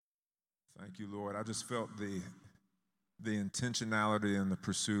Thank you, Lord. I just felt the intentionality and the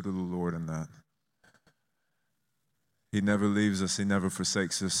pursuit of the Lord in that. He never leaves us. He never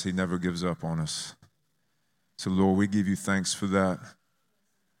forsakes us. He never gives up on us. So, Lord, we give you thanks for that.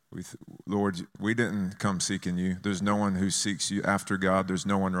 Lord, we didn't come seeking you. There's no one who seeks you after God. There's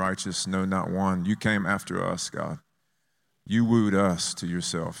no one righteous, no, not one. You came after us, God. You wooed us to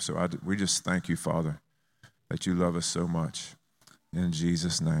yourself. So we just thank you, Father, that you love us so much. In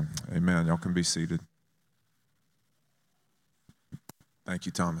Jesus' name, amen. Y'all can be seated. Thank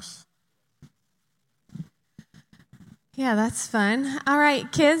you, Thomas. Yeah, that's fun. All right,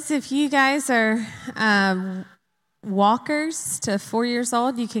 kids, if you guys are walkers to 4 years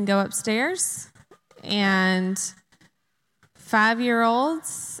old, you can go upstairs. And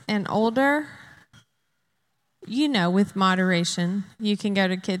 5-year-olds and older, with moderation, you can go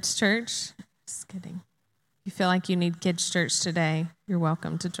to kids' church. Just kidding. If you feel like you need kids' church today, you're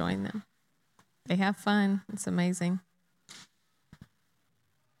welcome to join them. They have fun. It's amazing.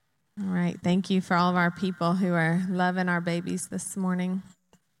 All right. Thank you for all of our people who are loving our babies this morning.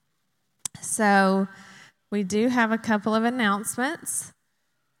 So we do have a couple of announcements.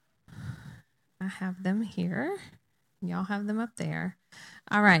 I have them here. Y'all have them up there.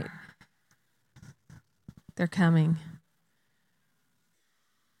 All right. They're coming.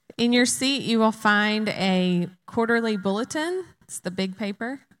 In your seat, you will find a quarterly bulletin. It's the big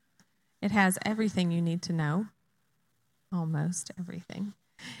paper. It has everything you need to know. Almost everything.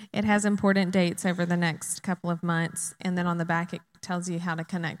 It has important dates over the next couple of months, and then on the back it tells you how to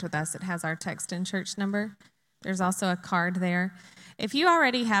connect with us. It has our text and church number. There's also a card there. If you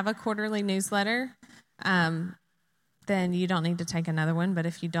already have a quarterly newsletter, then you don't need to take another one, but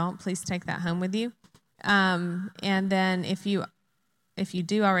if you don't, please take that home with you. And then if you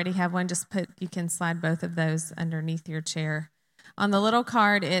do already have one, you can slide both of those underneath your chair. On the little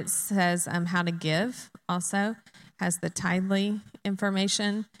card, it says how to give also. Has the Tidely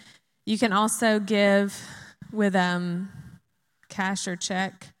information. You can also give with cash or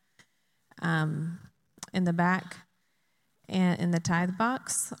check in the back and in the tithe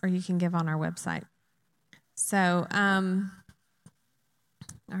box, or you can give on our website. So our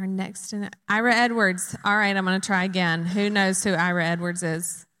next, Ira Edwards. All right, I'm going to try again. Who knows who Ira Edwards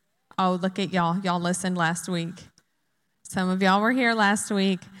is? Oh, look at y'all. Y'all listened last week. Some of y'all were here last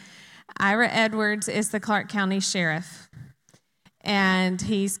week. Ira Edwards is the Clark County Sheriff, and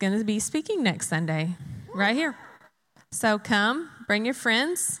he's going to be speaking next Sunday right here. So come, bring your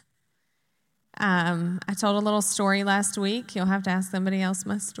friends. I told a little story last week. You'll have to ask somebody else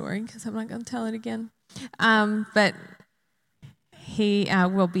my story because I'm not going to tell it again. But he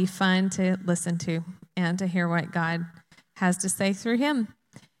will be fun to listen to and to hear what God has to say through him.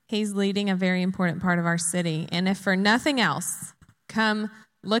 He's leading a very important part of our city. And if for nothing else, come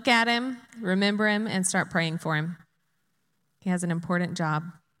look at him, remember him, and start praying for him. He has an important job.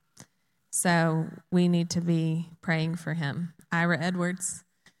 So we need to be praying for him. Ira Edwards.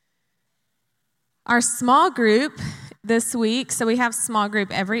 Our small group this week, so we have small group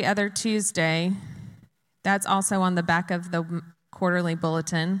every other Tuesday. That's also on the back of the quarterly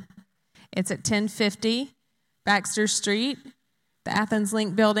bulletin. It's at 1050 Baxter Street, the Athens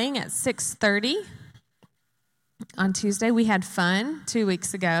Link building at 6:30. On Tuesday, we had fun 2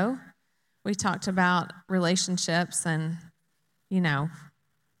 weeks ago. We talked about relationships and,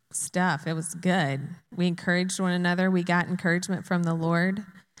 stuff. It was good. We encouraged one another. We got encouragement from the Lord.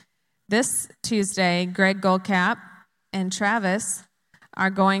 This Tuesday, Greg Goldcap and Travis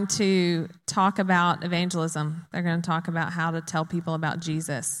are going to talk about evangelism. They're going to talk about how to tell people about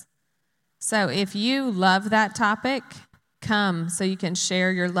Jesus. So if you love that topic, come so you can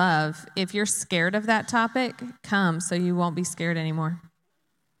share your love. If you're scared of that topic, come so you won't be scared anymore.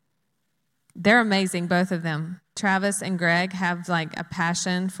 They're amazing, both of them. Travis and Greg have a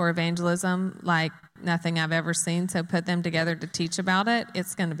passion for evangelism like nothing I've ever seen. So put them together to teach about it.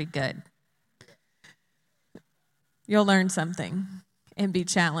 It's going to be good. You'll learn something and be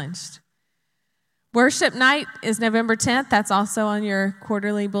challenged. Worship night is November 10th. That's also on your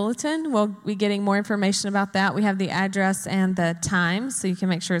quarterly bulletin. We'll be getting more information about that. We have the address and the time, so you can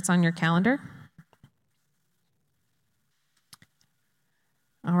make sure it's on your calendar.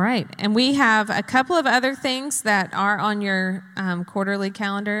 All right. And we have a couple of other things that are on your quarterly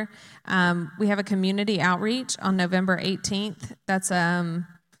calendar. We have a community outreach on November 18th. That's a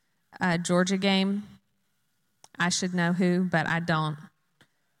Georgia game. I should know who, but I don't.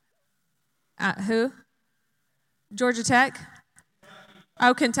 Who? Georgia Tech?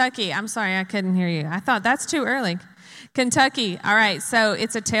 Oh, Kentucky. I'm sorry, I couldn't hear you. I thought that's too early. Kentucky. All right, so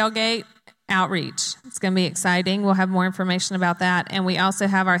it's a tailgate outreach. It's going to be exciting. We'll have more information about that. And we also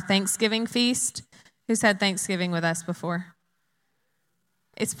have our Thanksgiving feast. Who's had Thanksgiving with us before?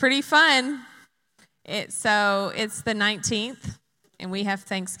 It's pretty fun. It's the 19th, and we have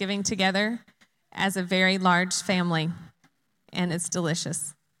Thanksgiving together as a very large family, and it's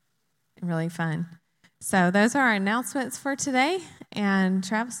delicious and really fun. So those are our announcements for today, and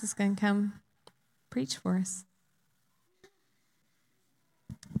Travis is going to come preach for us.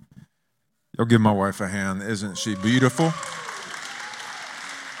 Y'all give my wife a hand. Isn't she beautiful?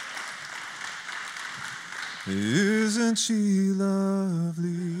 Isn't she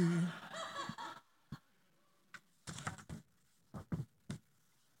lovely?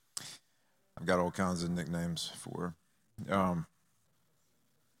 I've got all kinds of nicknames for her.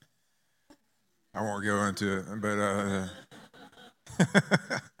 I won't go into it, but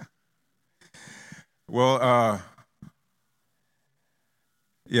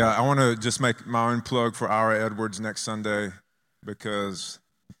yeah, I want to just make my own plug for Ira Edwards next Sunday because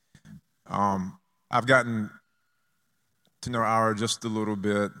I've gotten to know Ira just a little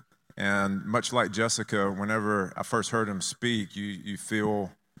bit, and much like Jessica, whenever I first heard him speak, you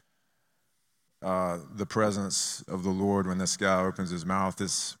feel the presence of the Lord when this guy opens his mouth.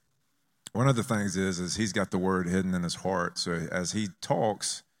 One of the things is he's got the word hidden in his heart, so as he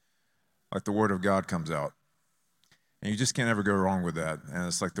talks, like the word of God comes out. And you just can't ever go wrong with that. And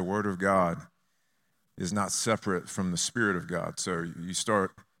it's like the word of God is not separate from the Spirit of God. So you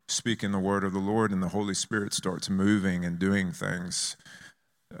start speaking the word of the Lord, and the Holy Spirit starts moving and doing things,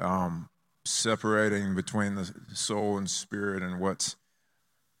 separating between the soul and spirit and what's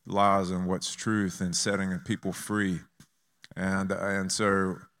lies and what's truth, and setting people free. And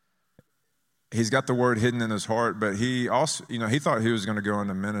so he's got the word hidden in his heart, but he also, he thought he was going to go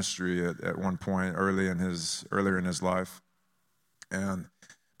into ministry at one point earlier in his life.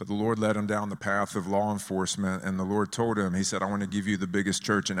 But the Lord led him down the path of law enforcement, and the Lord told him, he said, I want to give you the biggest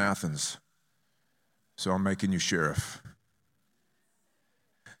church in Athens, so I'm making you sheriff.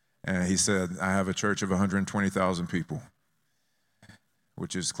 And he said, I have a church of 120,000 people,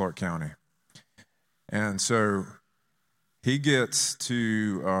 which is Clark County. And so he gets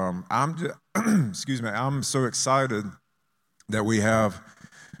to, I'm so excited that we have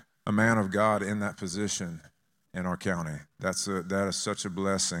a man of God in that position in our county. That is such a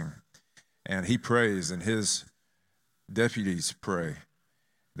blessing. And he prays, and his deputies pray.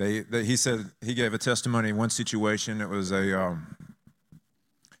 He said he gave a testimony in one situation. It was I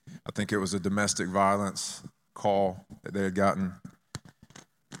think it was a domestic violence call that they had gotten.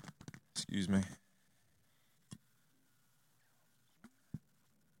 Excuse me.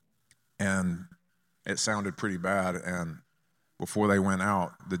 And it sounded pretty bad. And before they went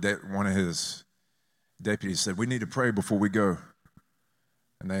out, one of his deputies said, "We need to pray before we go."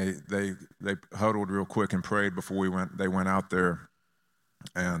 And they huddled real quick and prayed before they went out there.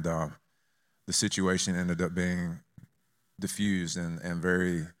 And the situation ended up being diffused and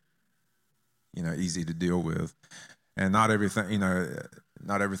very, easy to deal with. And not everything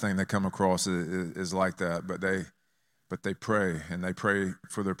they come across is like that, but they pray, and they pray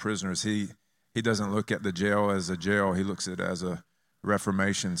for their prisoners. He doesn't look at the jail as a jail. He looks at it as a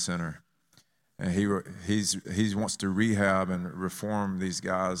reformation center. And he wants to rehab and reform these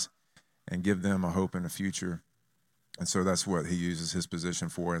guys and give them a hope in the future. And so that's what he uses his position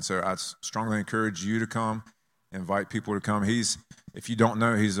for. And so I strongly encourage you to come, invite people to come. If you don't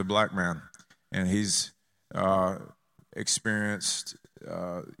know, he's a black man, and he's experienced,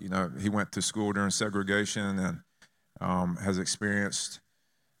 he went to school during segregation and has experienced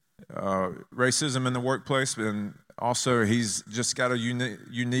racism in the workplace, and also he's just got a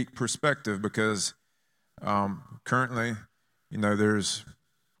unique perspective because currently,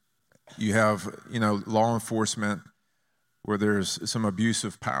 you have law enforcement where there's some abuse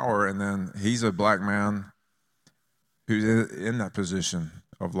of power, and then he's a black man who's in that position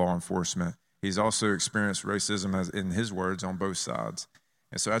of law enforcement. He's also experienced racism, as in his words, on both sides.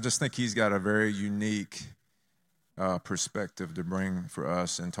 And so I just think he's got a very unique perspective to bring for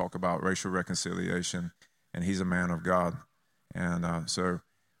us and talk about racial reconciliation, and he's a man of God. And so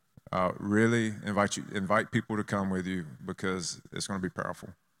really invite people to come with you because it's going to be powerful.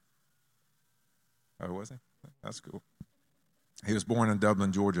 Oh, was he? That's cool. He was born in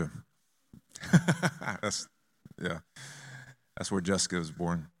Dublin, Georgia. That's where Jessica was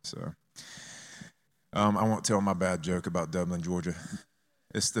born. So I won't tell my bad joke about Dublin, Georgia.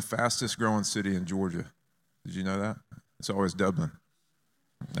 It's the fastest growing city in Georgia. Did you know that? It's always Dublin.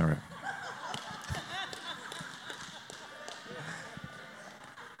 All right.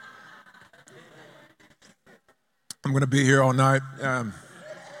 I'm going to be here all night.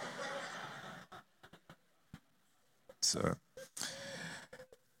 So,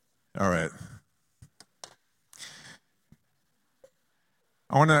 all right.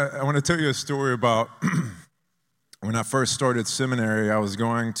 I want to tell you a story about when I first started seminary. I was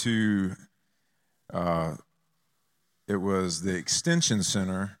going to, it was the Extension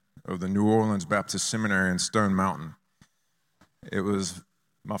Center of the New Orleans Baptist Seminary in Stone Mountain. It was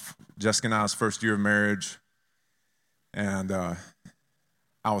Jessica and I's first year of marriage, and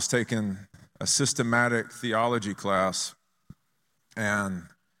I was taking a systematic theology class, and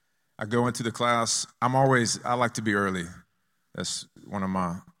I go into the class. I like to be early. That's one of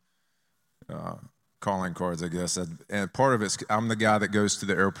my calling cards, I guess. And part of it's, I'm the guy that goes to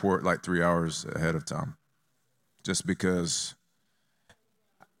the airport like 3 hours ahead of time, just because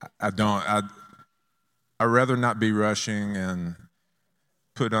I'd rather not be rushing and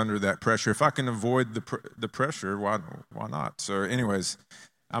put under that pressure. If I can avoid the pressure, why not? So anyways,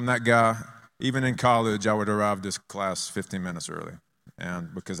 I'm that guy. Even in college, I would arrive to class 15 minutes early,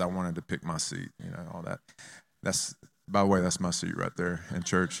 and because I wanted to pick my seat, all that. By the way, that's my seat right there in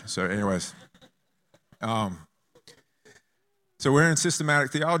church. So anyways, so we're in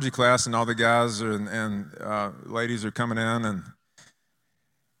systematic theology class, and all the guys and ladies are coming in, and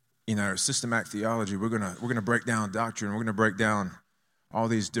systematic theology. We're gonna break down doctrine. We're gonna break down all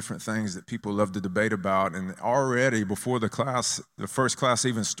these different things that people love to debate about. And already before the first class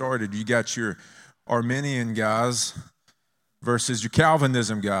even started, you got your Arminian guys versus your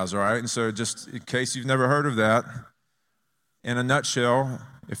Calvinism guys, all right? And so just in case you've never heard of that, in a nutshell,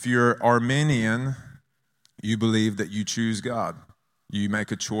 if you're Arminian, you believe that you choose God. You make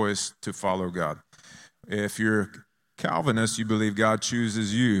a choice to follow God. If you're Calvinist, you believe God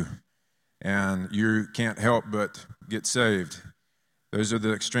chooses you, and you can't help but get saved. Those are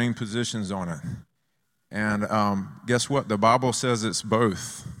the extreme positions on it. And guess what? The Bible says it's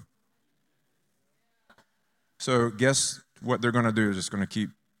both. So guess what they're going to do is just going to keep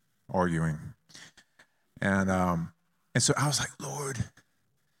arguing. And so I was like, Lord,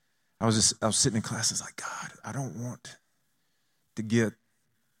 I was sitting in class. I was like, God, I don't want to get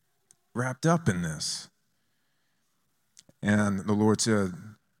wrapped up in this. And the Lord said,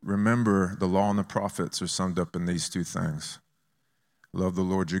 remember, the law and the prophets are summed up in these two things. Love the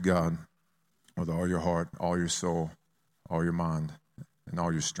Lord your God with all your heart, all your soul, all your mind, and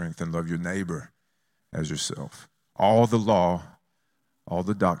all your strength, and love your neighbor as yourself. All the law, all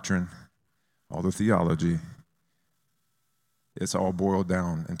the doctrine, all the theology, it's all boiled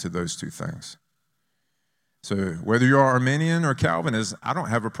down into those two things. So whether you're Arminian or Calvinist, I don't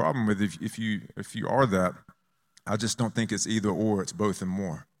have a problem with if you are that. I just don't think it's either or, it's both and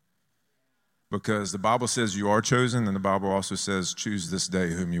more. Because the Bible says you are chosen, and the Bible also says, choose this day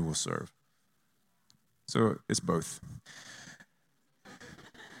whom you will serve. So it's both.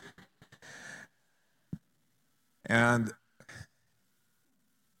 And,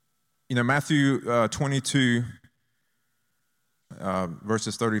 Matthew 22,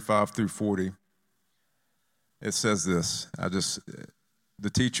 verses 35 through 40, it says this. The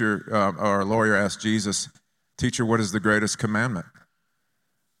teacher, or a lawyer asked Jesus, "Teacher, what is the greatest commandment?"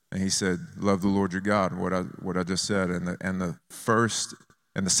 And he said, love the Lord your God, what I just said. And the first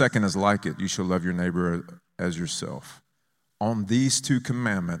and the second is like it. You shall love your neighbor as yourself. On these two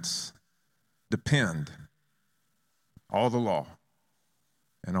commandments depend all the law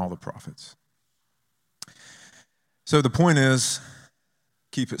and all the prophets. So the point is,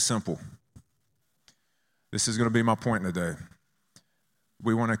 keep it simple. This is going to be my point today.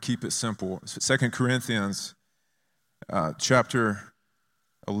 We want to keep it simple. 2 Corinthians chapter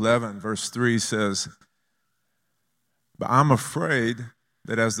 11, verse 3 says, but I'm afraid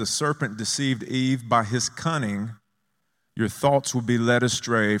that as the serpent deceived Eve by his cunning, your thoughts will be led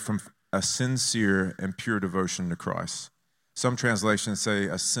astray from a sincere and pure devotion to Christ. Some translations say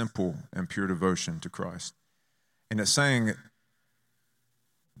a simple and pure devotion to Christ. And it's saying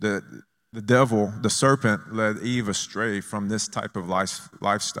that the devil, the serpent, led Eve astray from this type of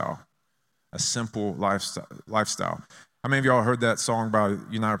lifestyle, a simple lifestyle. How many of y'all heard that song by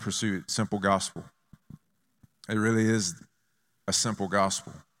United Pursuit, Simple Gospel? It really is a simple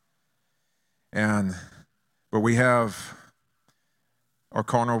gospel. But we have our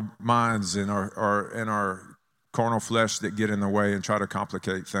carnal minds and our carnal flesh that get in the way and try to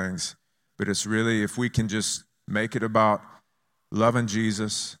complicate things. But it's really, if we can just make it about loving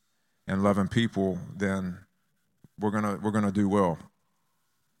Jesus and loving people, then we're gonna do well.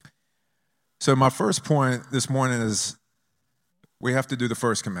 So my first point this morning is we have to do the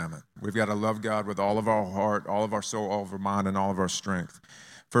first commandment. We've got to love God with all of our heart, all of our soul, all of our mind, and all of our strength.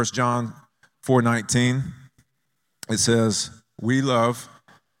 1 John 4:19, it says, we love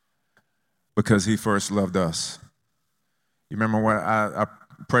because he first loved us. You remember what I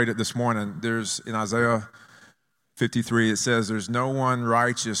prayed it this morning. There's in Isaiah 53, it says, there's no one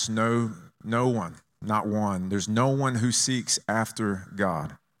righteous, no one, not one. There's no one who seeks after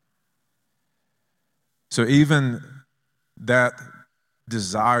God. So even that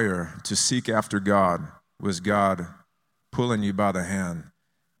desire to seek after God was God pulling you by the hand,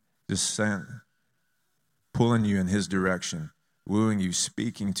 just saying, pulling you in his direction, wooing you,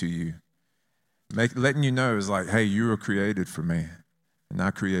 speaking to you, letting you know is like, hey, you were created for me, and I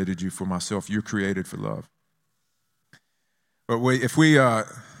created you for myself. You're created for love. But if we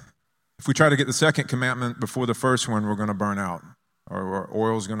try to get the second commandment before the first one, we're going to burn out. Our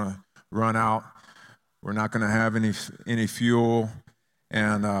oil's going to run out. We're not going to have any fuel.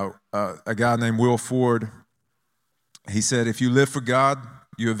 And a guy named Will Ford, he said, if you live for God,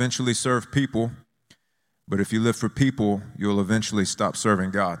 you eventually serve people. But if you live for people, you'll eventually stop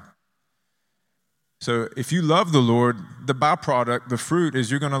serving God. So if you love the Lord, the byproduct, the fruit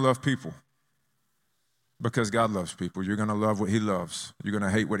is you're going to love people. Because God loves people. You're going to love what he loves. You're going to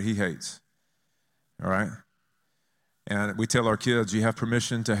hate what he hates. All right? And we tell our kids, you have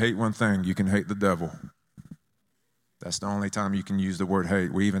permission to hate one thing. You can hate the devil. That's the only time you can use the word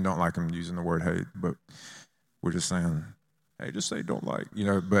hate. We even don't like them using the word hate. But we're just saying, hey, just say don't like. We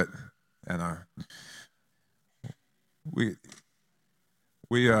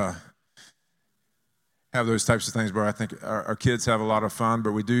have those types of things where I think our kids have a lot of fun,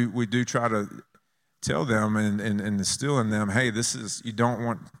 but we do try to tell them and instill in them, hey,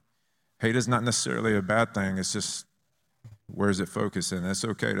 hate is not necessarily a bad thing. It's just, where's it focused in? It's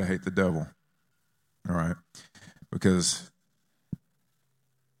okay to hate the devil, all right? Because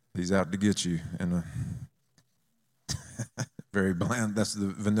he's out to get you in a very bland, that's the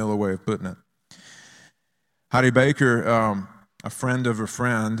vanilla way of putting it. Heidi Baker, a friend of a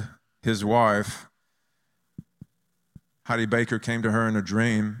friend, his wife, Heidi Baker came to her in a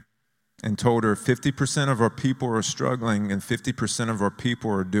dream and told her 50% of our people are struggling and 50% of our people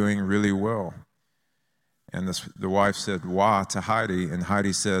are doing really well. And the wife said, why, to Heidi? And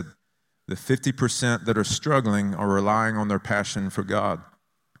Heidi said, the 50% that are struggling are relying on their passion for God.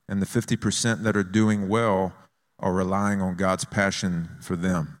 And the 50% that are doing well are relying on God's passion for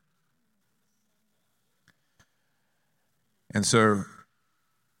them. And so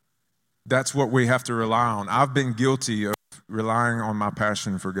that's what we have to rely on. I've been guilty of relying on my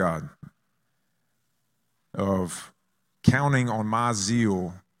passion for God, of counting on my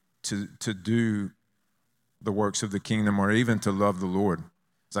zeal to do the works of the kingdom or even to love the Lord.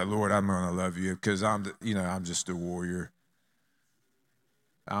 It's like, Lord, I'm going to love you because I'm just a warrior.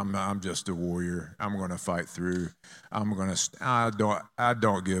 I'm just a warrior. I'm going to fight through. I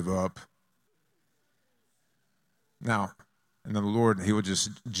don't give up. Now, and then the Lord, he will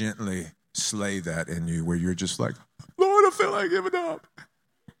just gently slay that in you where you're just like, Lord, I feel like giving up.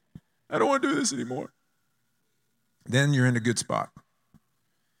 I don't want to do this anymore. Then you're in a good spot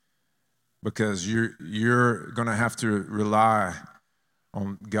because you're going to have to rely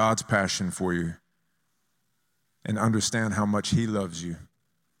on God's passion for you and understand how much he loves you.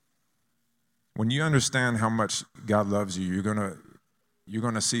 When you understand how much God loves you, you're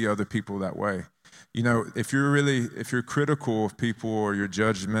going to see other people that way. You know, if you're critical of people or you're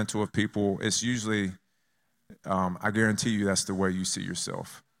judgmental of people, it's usually, I guarantee you that's the way you see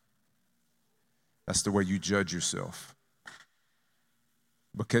yourself. That's the way you judge yourself.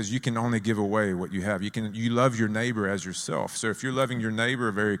 Because you can only give away what you have. You love your neighbor as yourself. So if you're loving your neighbor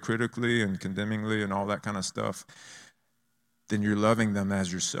very critically and condemningly and all that kind of stuff, then you're loving them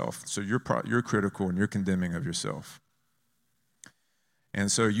as yourself. So you're critical and you're condemning of yourself. And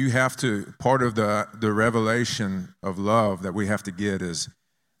so you have to, part of the revelation of love that we have to get is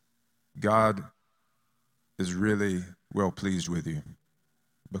God is really well pleased with you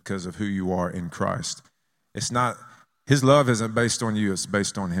because of who you are in Christ. It's not, his love isn't based on you, it's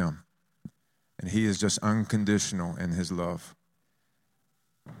based on him. And he is just unconditional in his love.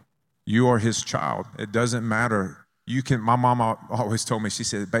 You are his child. It doesn't matter. My mama always told me, she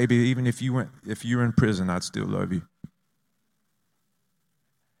said, baby, even if you're in prison, I'd still love you.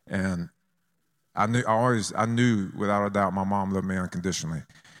 And I knew without a doubt my mom loved me unconditionally.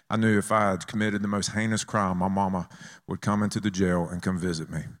 I knew if I had committed the most heinous crime, my mama would come into the jail and come visit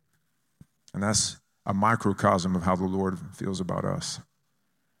me. And that's a microcosm of how the Lord feels about us.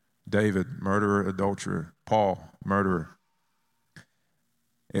 David, murderer, adulterer. Paul, murderer.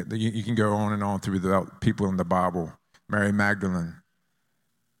 You can go on and on through the people in the Bible. Mary Magdalene,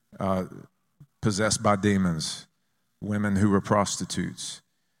 possessed by demons. Women who were prostitutes.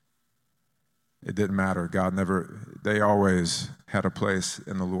 It didn't matter. They always had a place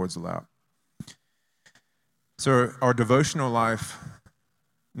in the Lord's lap. So our devotional life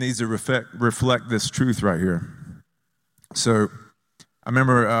needs to reflect this truth right here. So I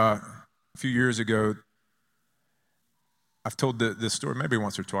remember a few years ago, I've told this story maybe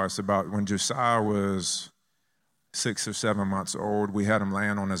once or twice about when Josiah was 6 or 7 months old. We had him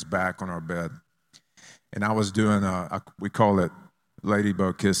laying on his back on our bed. And I was doing, we call it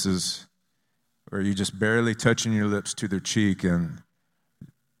ladybug kisses, where you just barely touching your lips to their cheek. And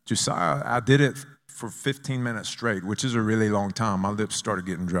Josiah, I did it for 15 minutes straight, which is a really long time. My lips started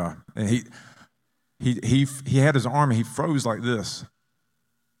getting dry. And he had his arm and he froze like this.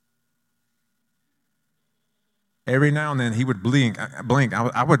 Every now and then he would blink.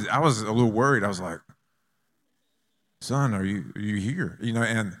 I was a little worried. I was like, son, are you here?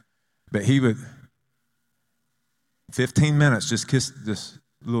 But he would 15 minutes just kiss this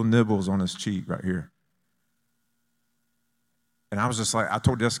little nibbles on his cheek right here. And I was just like, I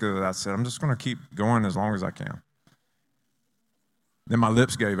told Jessica that, I said, I'm just going to keep going as long as I can. Then my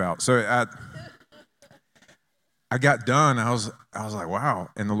lips gave out. So I got done. I was like, wow.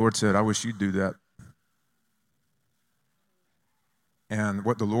 And the Lord said, I wish you'd do that. And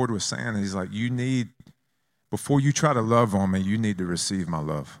what the Lord was saying, he's like, before you try to love on me, you need to receive my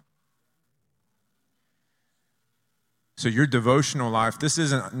love. So your devotional life, this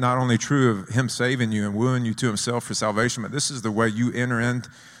isn't not only true of him saving you and wooing you to himself for salvation, but this is the way you enter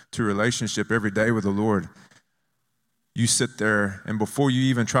into relationship every day with the Lord. You sit there, and before you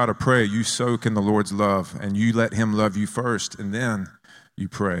even try to pray, you soak in the Lord's love, and you let him love you first, and then you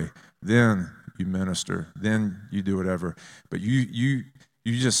pray. Then you minister. Then you do whatever. But you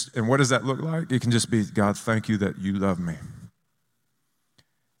just, and what does that look like? It can just be, God, thank you that you love me.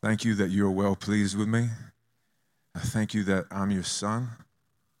 Thank you that you're well pleased with me. I thank you that I'm your son,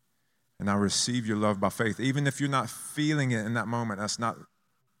 and I receive your love by faith. Even if you're not feeling it in that moment,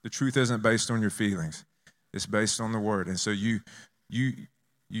 the truth isn't based on your feelings. It's based on the word. And so you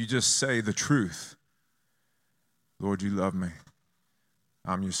just say the truth. Lord, you love me.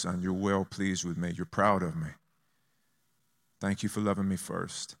 I'm your son. You're well pleased with me. You're proud of me. Thank you for loving me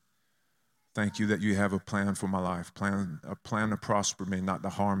first. Thank you that you have a plan for my life, a plan to prosper me, not to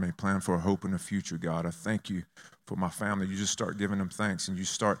harm me, plan for a hope in the future, God. I thank you for my family. You just start giving them thanks, and you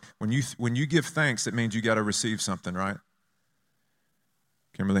start, when you give thanks, it means you got to receive something, right?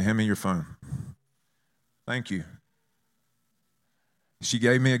 Kimberly, hand me your phone. Thank you. She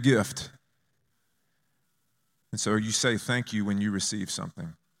gave me a gift. And so you say thank you when you receive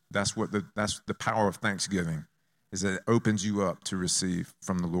something. That's the power of thanksgiving, is that it opens you up to receive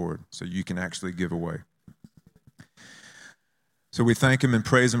from the Lord so you can actually give away. So we thank him and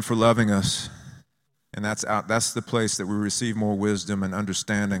praise him for loving us. And that's the place that we receive more wisdom and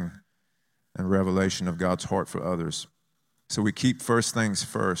understanding and revelation of God's heart for others. So we keep first things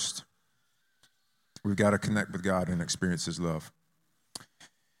first. We've got to connect with God and experience his love.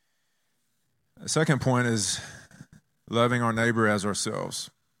 The second point is loving our neighbor as ourselves.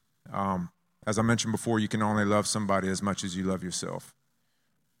 As I mentioned before, you can only love somebody as much as you love yourself.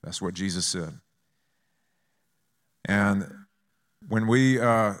 That's what Jesus said. And when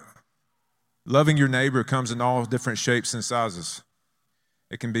loving your neighbor comes in all different shapes and sizes.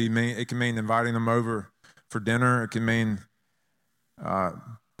 It can mean inviting them over for dinner. It can mean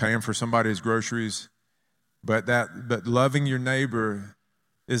paying for somebody's groceries. But loving your neighbor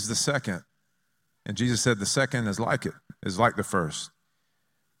is the second. And Jesus said the second is like the first.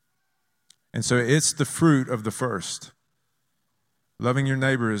 And so it's the fruit of the first. Loving your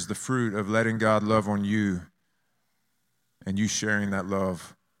neighbor is the fruit of letting God love on you and you sharing that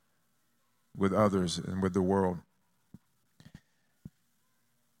love with others and with the world.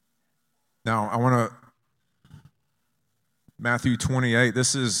 Now, I want to, Matthew 28,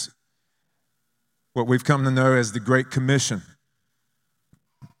 this is what we've come to know as the Great Commission.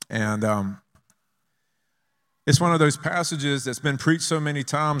 And it's one of those passages that's been preached so many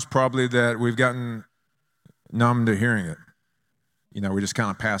times probably that we've gotten numb to hearing it. We just kind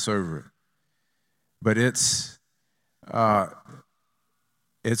of pass over it. But it's a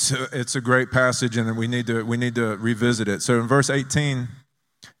great passage, and we need to revisit it. So in verse 18,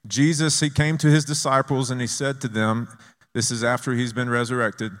 Jesus, he came to his disciples and he said to them, this is after he's been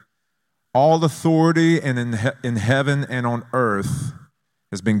resurrected, all authority in heaven and on earth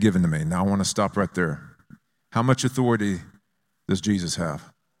has been given to me. Now I want to stop right there. How much authority does Jesus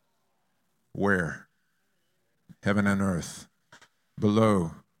have? Where? Heaven and earth.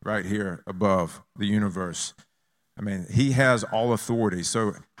 Below, right here, above, the universe. I mean, he has all authority.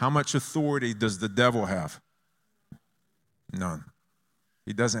 So how much authority does the devil have? None.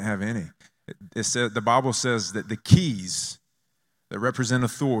 He doesn't have any. The Bible says that the keys that represent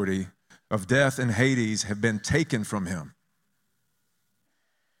authority of death and Hades have been taken from him.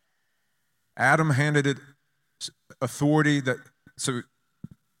 Adam handed it authority so let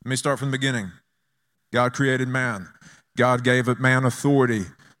me start from the beginning. God created man. God gave man authority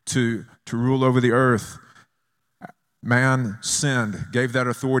to rule over the earth. Man sinned, gave that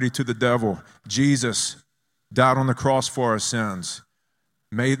authority to the devil. Jesus died on the cross for our sins,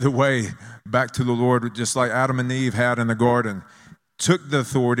 made the way back to the Lord, just like Adam and Eve had in the garden. Took the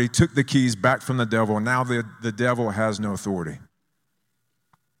authority, took the keys back from the devil. Now the devil has no authority.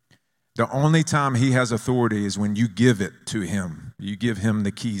 The only time he has authority is when you give it to him. You give him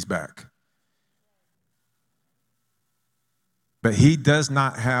the keys back. But he does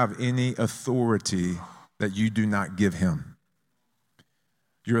not have any authority that you do not give him.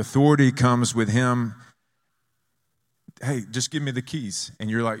 Your authority comes with him. Hey, just give me the keys. And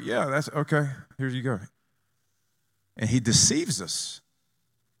you're like, yeah, that's okay. Here you go. And he deceives us.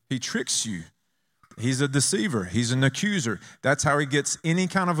 He tricks you. He's a deceiver. He's an accuser. That's how he gets any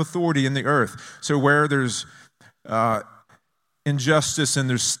kind of authority in the earth. So where there's injustice and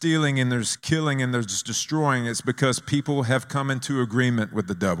there's stealing and there's killing and there's destroying, it's because people have come into agreement with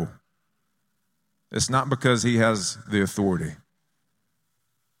the devil. It's not because he has the authority.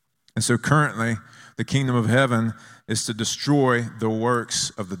 And so currently, the kingdom of heaven is to destroy the works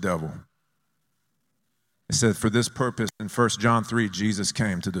of the devil. It said, for this purpose, in 1 John 3, Jesus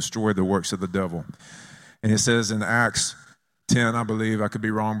came to destroy the works of the devil. And it says in Acts 10, I believe, I could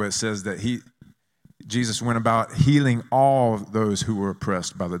be wrong, but it says that Jesus went about healing all those who were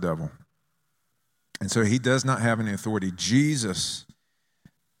oppressed by the devil. And so he does not have any authority. Jesus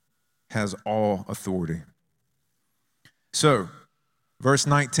has all authority. So, verse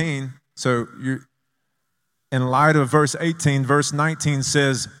 19, in light of verse 18, verse 19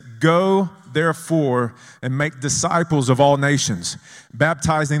 says, go therefore and make disciples of all nations,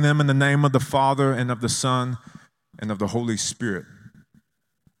 baptizing them in the name of the Father and of the Son and of the Holy Spirit,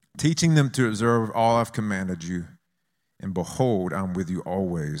 teaching them to observe all I've commanded you. And behold, I'm with you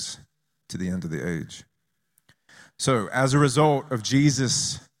always to the end of the age. So, as a result of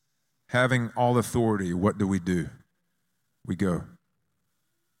Jesus having all authority, what do? We go.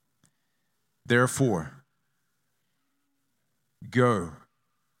 Therefore, go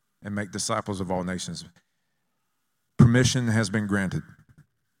and make disciples of all nations. Permission has been granted.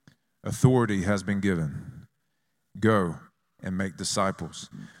 Authority has been given. Go and make disciples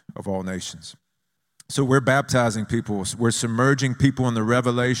of all nations. So we're baptizing people. We're submerging people in the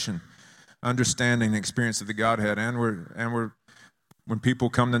revelation, understanding, and experience of the Godhead. And we're when people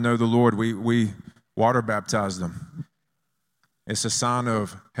come to know the Lord, we water baptize them. It's a sign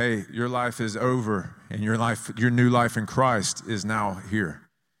of, hey, your life is over, and your new life in Christ is now here.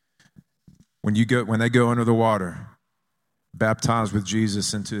 When they go under the water, baptized with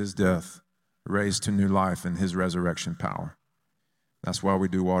Jesus into his death, raised to new life in his resurrection power. That's why we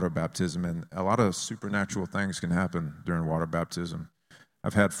do water baptism, and a lot of supernatural things can happen during water baptism.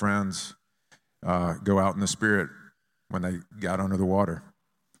 I've had friends go out in the Spirit when they got under the water.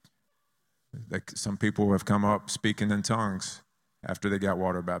 Some people have come up speaking in tongues after they got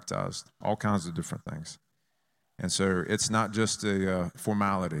water baptized, all kinds of different things. And so it's not just a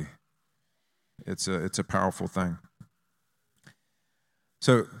formality. It's a powerful thing.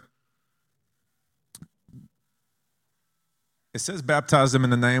 So it says baptize them in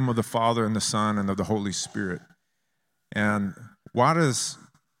the name of the Father and the Son and of the Holy Spirit. And why does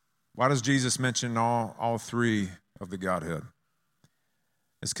Jesus mention all three of the Godhead?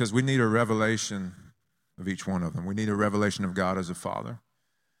 It's because we need a revelation of each one of them. We need a revelation of God as a Father.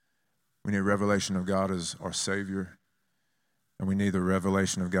 We need a revelation of God as our Savior. And we need the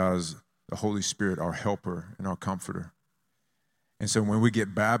revelation of God as the Holy Spirit, our helper and our comforter. And so when we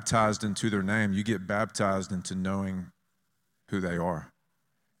get baptized into their name, you get baptized into knowing who they are.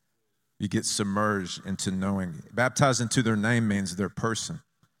 You get submerged into knowing. Baptized into their name means their person.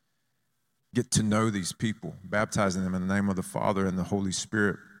 Get to know these people, baptizing them in the name of the Father and the Holy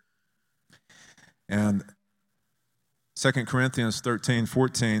Spirit. And 2 Corinthians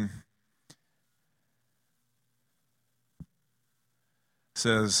 13:14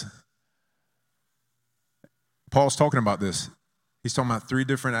 says, Paul's talking about this. He's talking about three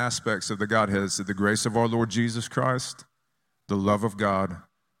different aspects of the Godhead. It's the grace of our Lord Jesus Christ, the love of God,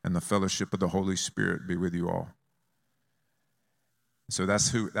 and the fellowship of the Holy Spirit be with you all. So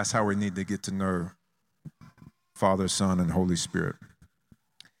that's how we need to get to know Father, Son, and Holy Spirit.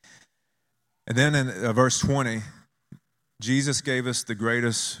 And then in verse 20, Jesus gave us the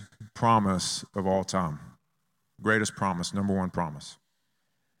greatest promise of all time. Greatest promise, number one promise.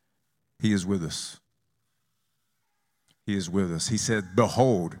 He is with us. He is with us. He said,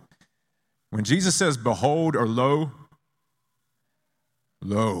 behold, When Jesus says behold or lo,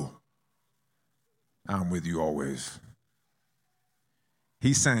 I'm with you always.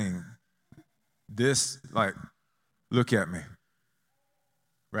 He's saying this, like, look at me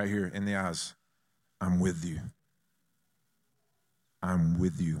right here in the eyes. I'm with you. I'm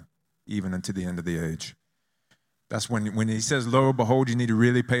with you, even unto the end of the age. That's when he says, lo, behold, you need to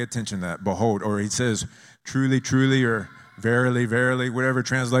really pay attention to that. Behold, or he says, truly, truly, or verily, verily, whatever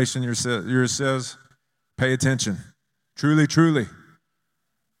translation yours says, pay attention. Truly, truly,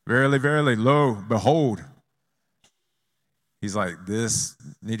 verily, verily, lo, behold. He's like, this,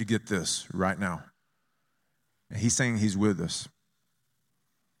 need to get this right now. And he's saying he's with us.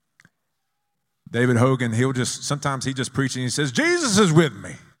 David Hogan, sometimes he just preaching, he says, Jesus is with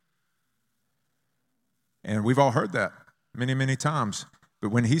me. And we've all heard that many, many times.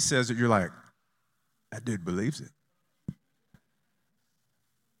 But when he says it, you're like, that dude believes it.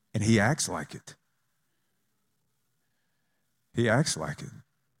 And he acts like it. He acts like it.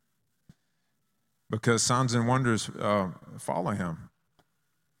 Because signs and wonders follow him.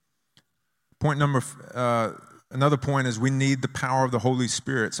 Another point is we need the power of the Holy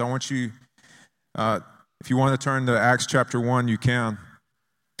Spirit. So I want you, if you want to turn to Acts chapter 1, you can.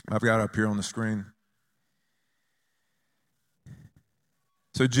 I've got it up here on the screen.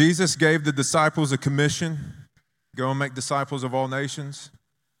 So Jesus gave the disciples a commission, go and make disciples of all nations.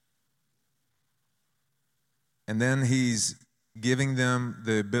 And then he's giving them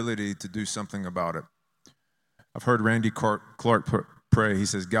the ability to do something about it. I've heard Randy Clark pray. He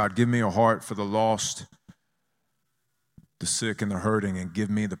says, God, give me a heart for the lost, the sick, and the hurting, and give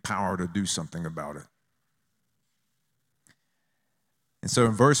me the power to do something about it. And so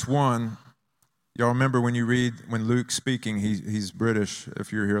in verse 1, y'all remember when Luke's speaking, he's British,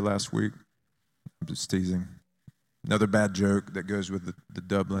 if you were here last week. I'm just teasing. Another bad joke that goes with the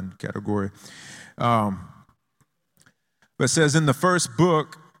Dublin category. But it says, in the first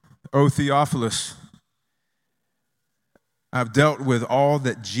book, O Theophilus, I've dealt with all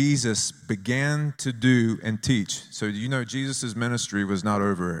that Jesus began to do and teach. So you know Jesus' ministry was not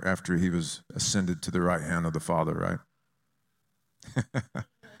over after he was ascended to the right hand of the Father, right?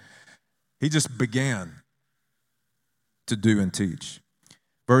 He just began to do and teach.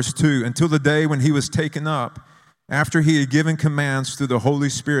 Verse 2, until the day when he was taken up, after he had given commands through the Holy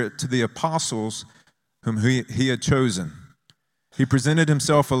Spirit to the apostles whom he had chosen. He presented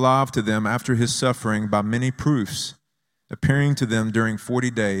himself alive to them after his suffering by many proofs, appearing to them during 40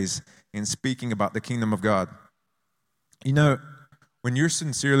 days and speaking about the kingdom of God. You know, when you're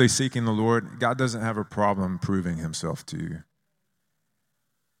sincerely seeking the Lord, God doesn't have a problem proving himself to you.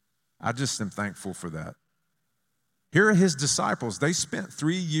 I just am thankful for that. Here are his disciples. They spent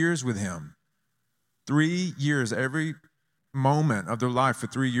 3 years with him. 3 years. Every moment of their life for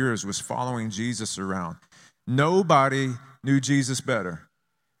 3 years was following Jesus around. Nobody knew Jesus better.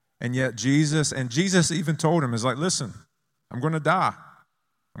 And yet Jesus even told him, is like, listen, I'm going to die.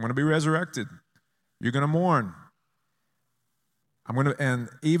 I'm going to be resurrected. You're going to mourn. And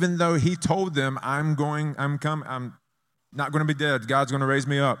even though he told them, I'm not going to be dead. God's going to raise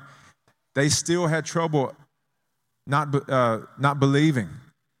me up. They still had trouble not believing.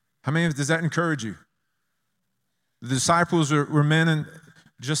 How many does that encourage you? The disciples were men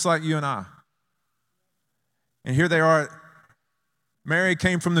just like you and I. And here they are. Mary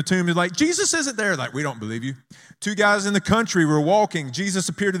came from the tomb. They're like, Jesus isn't there. Like, we don't believe you. 2 guys in the country were walking. Jesus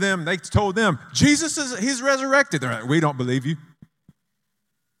appeared to them. They told them, he's resurrected. They're like, we don't believe you.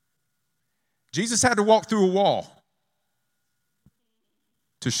 Jesus had to walk through a wall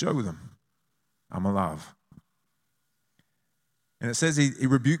to show them, I'm alive. And it says he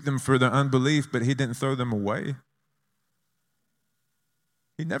rebuked them for their unbelief, but he didn't throw them away.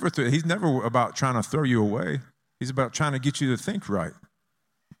 He's never about trying to throw you away. He's about trying to get you to think right,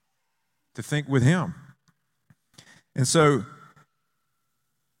 to think with him. And so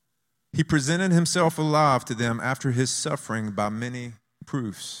he presented himself alive to them after his suffering by many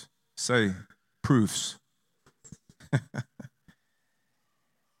proofs. Say, proofs.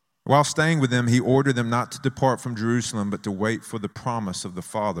 While staying with them, he ordered them not to depart from Jerusalem, but to wait for the promise of the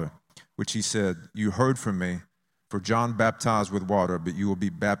Father, which he said, you heard from me, for John baptized with water, but you will be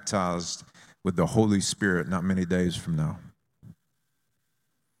baptized with the Holy Spirit not many days from now.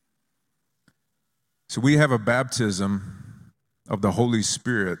 So we have a baptism of the Holy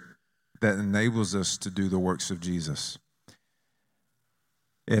Spirit that enables us to do the works of Jesus.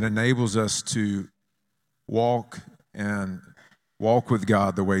 It enables us to walk with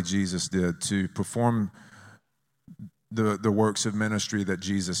God the way Jesus did, to perform the works of ministry that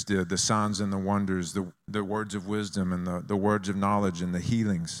Jesus did, the signs and the wonders, the words of wisdom and the words of knowledge and the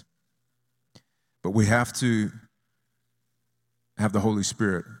healings. But we have to have the Holy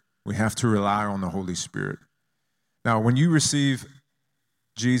Spirit. We have to rely on the Holy Spirit. Now, when you receive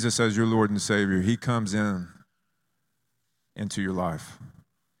Jesus as your Lord and Savior, he comes into your life.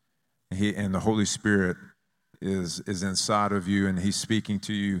 And the Holy Spirit is inside of you, and he's speaking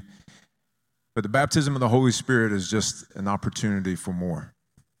to you. But the baptism of the Holy Spirit is just an opportunity for more,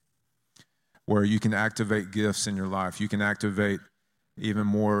 where you can activate gifts in your life. You can activate even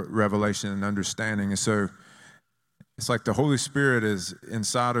more revelation and understanding. And so it's like the Holy Spirit is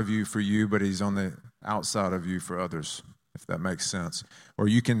inside of you for you, but he's on the outside of you for others, if that makes sense. Or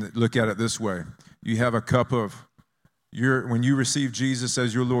you can look at it this way. You have a cup of, when you receive Jesus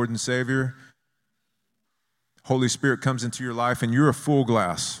as your Lord and Savior, Holy Spirit comes into your life and you're a full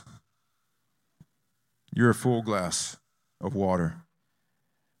glass. You're a full glass of water.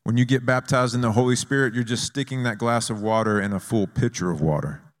 When you get baptized in the Holy Spirit, you're just sticking that glass of water in a full pitcher of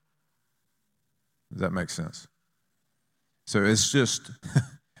water. Does that make sense? So it's just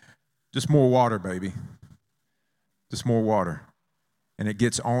more water, baby. Just more water. And it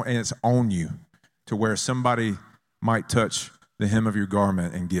gets on, and it's on you to where somebody might touch the hem of your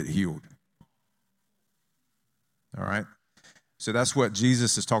garment and get healed. All right? So that's what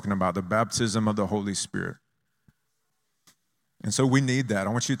Jesus is talking about, the baptism of the Holy Spirit. And so we need that. I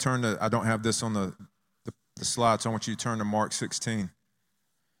want you to turn to, I don't have this on the slides, so I want you to turn to Mark 16.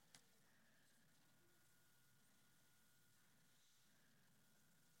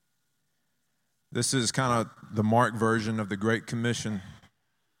 This is kind of the Mark version of the Great Commission.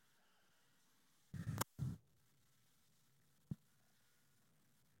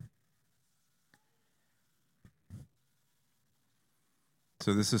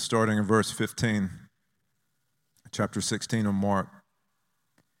 So this is starting in verse 15, chapter 16 of Mark.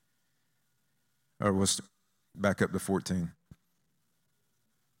 Or we'll back up to 14.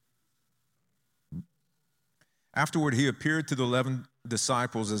 Afterward, he appeared to the 11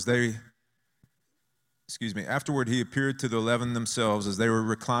 disciples Afterward, he appeared to the 11 themselves as they were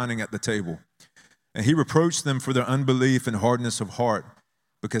reclining at the table. And he reproached them for their unbelief and hardness of heart,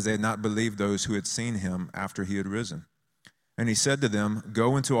 because they had not believed those who had seen him after he had risen. And he said to them,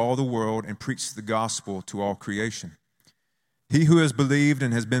 "Go into all the world and preach the gospel to all creation. He who has believed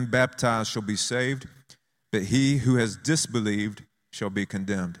and has been baptized shall be saved, but he who has disbelieved shall be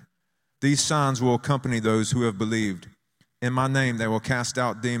condemned. These signs will accompany those who have believed. In my name they will cast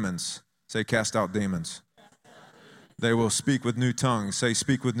out demons." Say, cast out demons. They will speak with new tongues. Say,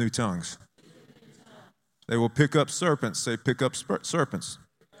 speak with new tongues. They will pick up serpents. Say, pick up serpents.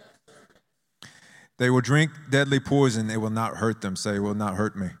 They will drink deadly poison. It will not hurt them. Say, it will not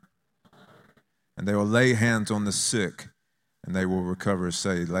hurt me. And they will lay hands on the sick, and they will recover.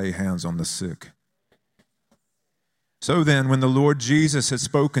 Say, lay hands on the sick. So then, when the Lord Jesus had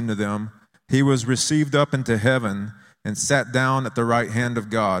spoken to them, he was received up into heaven and sat down at the right hand of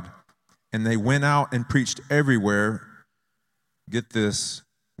God. And they went out and preached everywhere, get this,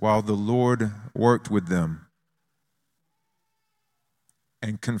 while the Lord worked with them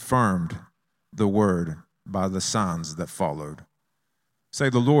and confirmed the word by the signs that followed. Say,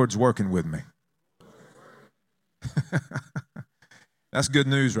 the Lord's working with me. That's good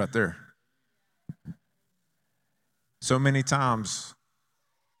news right there. So many times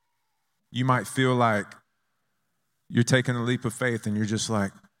you might feel like you're taking a leap of faith and you're just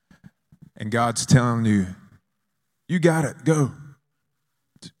like, and God's telling you, you got it, go.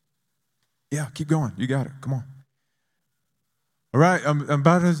 Yeah, keep going, you got it, come on. All right,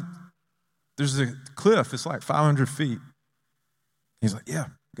 there's a cliff, it's like 500 feet. He's like, yeah,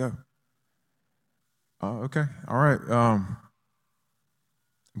 go. Oh, okay, all right. I'm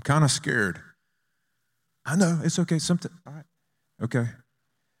kind of scared. I know, it's okay, all right, okay.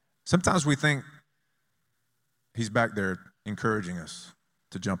 Sometimes we think he's back there encouraging us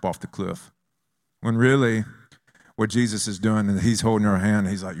to jump off the cliff. When really, what Jesus is doing, and he's holding our hand,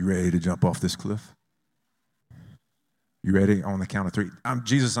 he's like, you ready to jump off this cliff? You ready? On the count of 3.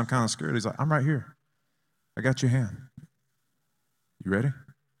 Jesus, I'm kind of scared. He's like, I'm right here. I got your hand. You ready?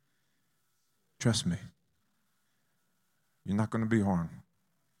 Trust me. You're not going to be harmed.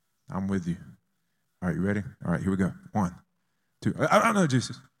 I'm with you. All right, you ready? All right, here we go. 1, 2. I know,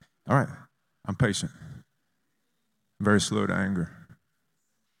 Jesus. All right, I'm patient. I'm very slow to anger.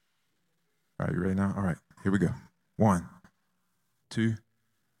 All right, you ready now? All right, here we go. 1, 2,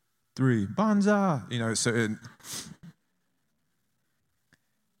 3. Banzai. So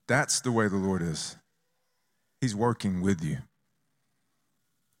that's the way the Lord is. He's working with you.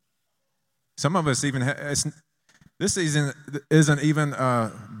 Some of us even, this isn't even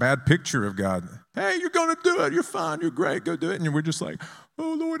a bad picture of God. Hey, you're going to do it. You're fine. You're great. Go do it. And we're just like,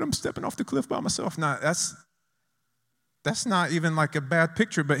 oh, Lord, I'm stepping off the cliff by myself. No, that's not even like a bad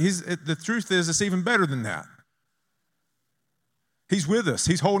picture, but the truth is it's even better than that. He's with us.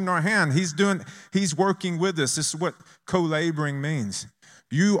 He's holding our hand. He's working with us. This is what co-laboring means.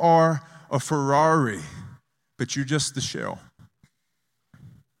 You are a Ferrari, but you're just the shell.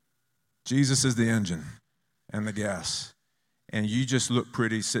 Jesus is the engine and the gas. And you just look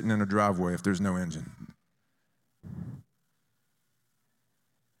pretty sitting in a driveway if there's no engine.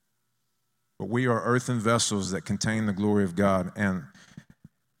 But we are earthen vessels that contain the glory of God. And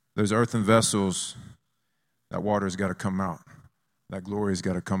those earthen vessels, that water's got to come out. That glory's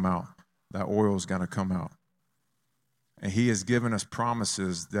got to come out. That oil's got to come out. And he has given us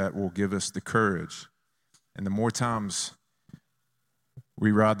promises that will give us the courage. And the more times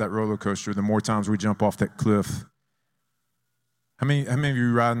we ride that roller coaster, the more times we jump off that cliff. How many of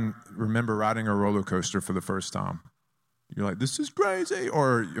you remember riding a roller coaster for the first time? You're like, this is crazy.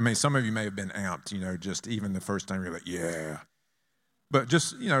 Or, some of you may have been amped, just even the first time you're like, yeah. But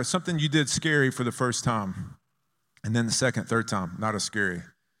just, something you did scary for the first time. And then the second, third time, not as scary.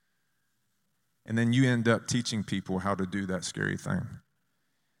 And then you end up teaching people how to do that scary thing.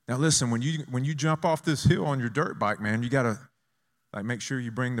 Now listen, when you jump off this hill on your dirt bike, man, you got to make sure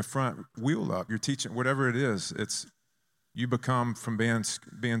you bring the front wheel up. You're teaching, whatever it is, you become from being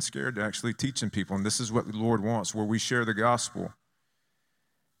scared to actually teaching people. And this is what the Lord wants, where we share the gospel.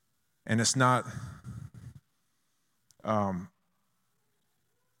 And it's not,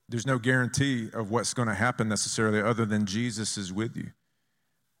 there's no guarantee of what's going to happen necessarily other than Jesus is with you.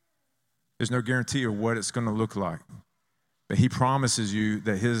 There's no guarantee of what it's going to look like. But he promises you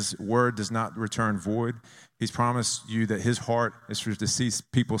that his word does not return void. He's promised you that his heart is to see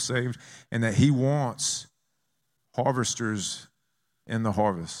people saved and that he wants harvesters in the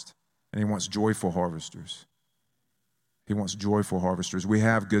harvest. And he wants joyful harvesters. He wants joyful harvesters. We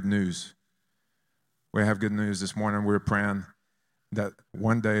have good news. We have good news this morning. We're praying that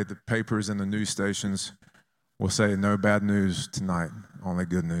one day the papers and the news stations will say, no bad news tonight, only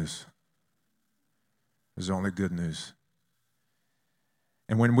good news. There's only good news.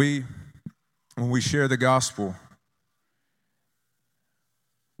 And when we share the gospel,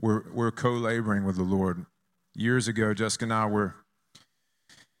 we're co-laboring with the Lord. Years ago, Jessica and I were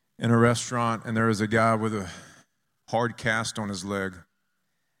in a restaurant, and there was a guy with a hard cast on his leg.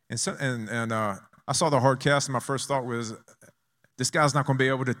 And I saw the hard cast, and my first thought was, this guy's not going to be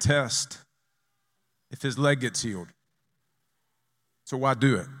able to test if his leg gets healed. So why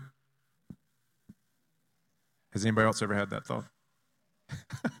do it? Has anybody else ever had that thought?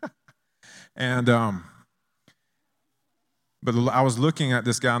 And but I was looking at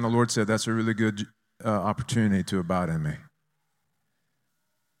this guy, and the Lord said, that's a really good opportunity to abide in me.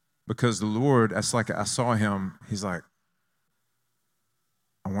 Because the Lord, that's like I saw him, he's like,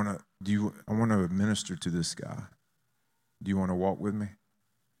 I want to minister to this guy. Do you want to walk with me?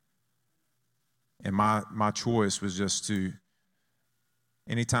 And my choice was just to,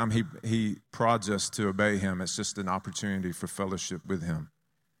 anytime he prods us to obey him, it's just an opportunity for fellowship with him.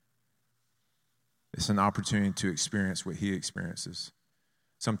 It's an opportunity to experience what he experiences.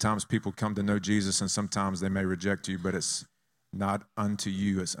 Sometimes people come to know Jesus, and sometimes they may reject you, but it's not unto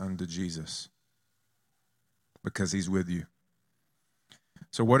you, it's unto Jesus, because he's with you.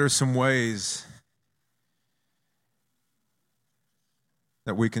 So what are some ways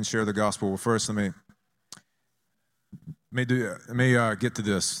that we can share the gospel? Well, first, let me get to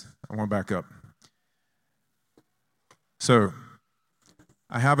this. I want to back up. So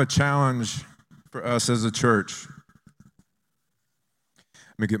I have a challenge for us as a church.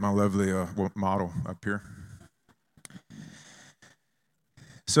 Let me get my lovely model up here.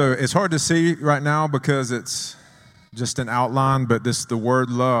 So it's hard to see right now because it's just an outline, but this is the word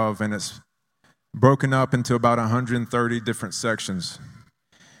love, and it's broken up into about 130 different sections.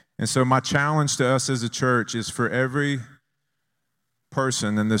 And so my challenge to us as a church is for every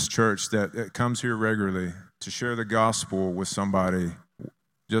person in this church that comes here regularly to share the gospel with somebody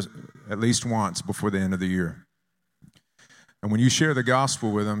just at least once before the end of the year. And when you share the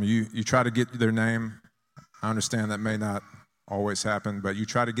gospel with them, you try to get their name. I understand that may not always happen, but you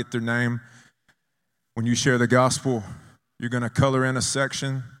try to get their name. When you share the gospel, you're going to color in a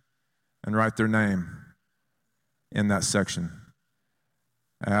section and write their name in that section.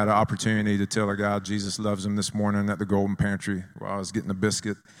 I had an opportunity to tell a guy Jesus loves him this morning at the Golden Pantry while I was getting a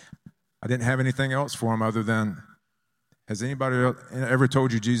biscuit. I didn't have anything else for him other than, has anybody ever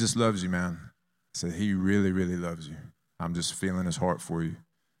told you Jesus loves you, man? I said, he really, really loves you. I'm just feeling his heart for you.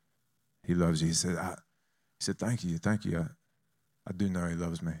 He loves you. He said, thank you. I do know he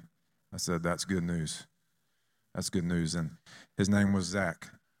loves me. I said, that's good news. That's good news. And his name was Zach.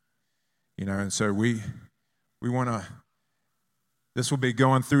 And so we want to, this will be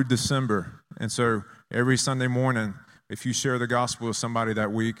going through December. And so every Sunday morning, if you share the gospel with somebody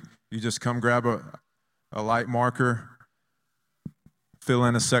that week, you just come grab a light marker, fill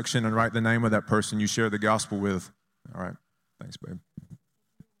in a section, and write the name of that person you share the gospel with. All right. Thanks, babe.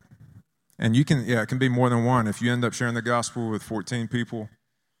 And it can be more than one. If you end up sharing the gospel with 14 people,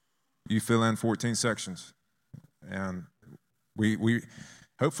 you fill in 14 sections. And we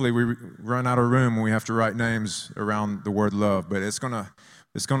hopefully we run out of room when we have to write names around the word love, but it's gonna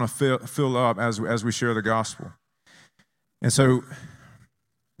fill up as we share the gospel. And so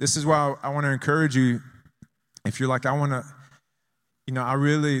this is why I want to encourage you. If you're like, I want to,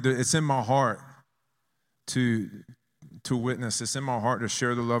 it's in my heart to witness. It's in my heart to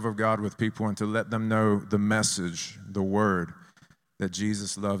share the love of God with people and to let them know the message, the word, that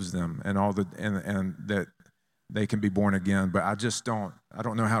Jesus loves them and and that they can be born again. But I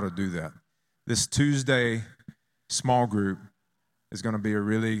don't know how to do that. This Tuesday small group is going to be a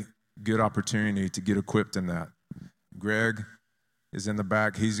really good opportunity to get equipped in that. Greg is in the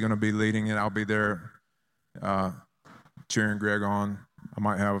back. He's going to be leading it. I'll be there cheering Greg on. I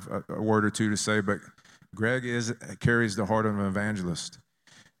might have a word or two to say, but Greg carries the heart of an evangelist,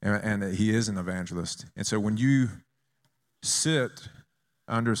 and he is an evangelist. And so when you sit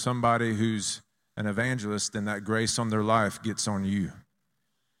under somebody who's an evangelist, then that grace on their life gets on you.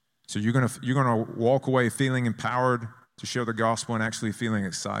 So you're gonna walk away feeling empowered to share the gospel and actually feeling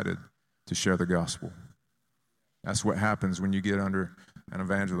excited to share the gospel. That's what happens when you get under an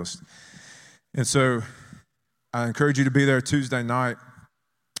evangelist. And so I encourage you to be there Tuesday night,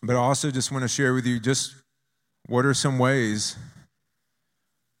 but I also just want to share with you just what are some ways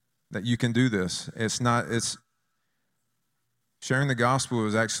that you can do this. It's sharing the gospel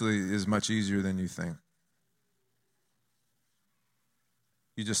is much easier than you think.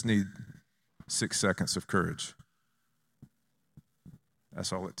 You just need 6 seconds of courage.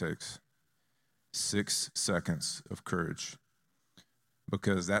 That's all it takes. 6 seconds of courage.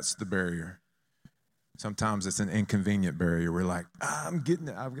 Because that's the barrier. Sometimes it's an inconvenient barrier. We're like, I'm getting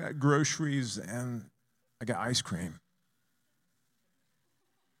it. I've got groceries and I got ice cream.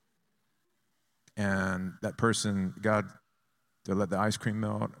 And that person, God, do I let the ice cream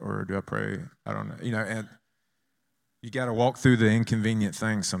melt or do I pray? I don't know. And you got to walk through the inconvenient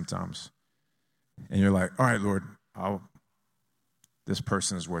things sometimes. And you're like, all right, Lord, this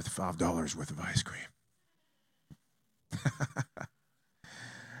person is worth $5 worth of ice cream.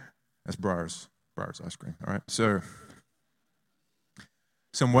 That's Briar's ice cream. All right. So,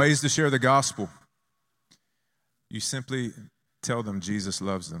 some ways to share the gospel. You simply tell them Jesus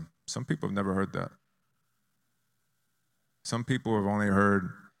loves them. Some people have never heard that. Some people have only heard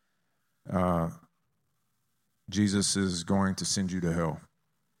Jesus is going to send you to hell.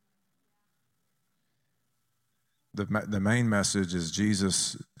 The main message is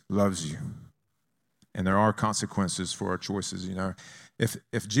Jesus loves you. And there are consequences for our choices,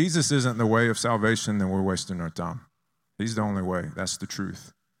 If Jesus isn't the way of salvation, then we're wasting our time. He's the only way. That's the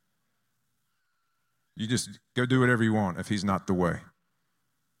truth. You just go do whatever you want if he's not the way.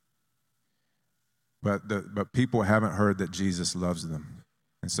 But people haven't heard that Jesus loves them.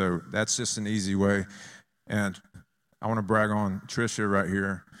 And so that's just an easy way. And I want to brag on Trisha right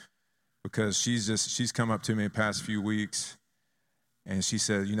here because she's come up to me the past few weeks and she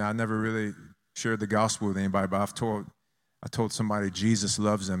said, I never really shared the gospel with anybody, but I told somebody Jesus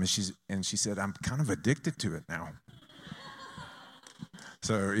loves them, and she said, I'm kind of addicted to it now.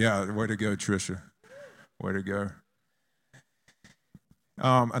 So yeah, way to go, Trisha. Way to go.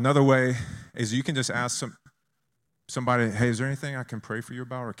 Another way is you can just ask somebody, hey, is there anything I can pray for you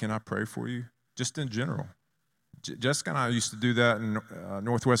about, or can I pray for you? Just in general. Jessica and I used to do that in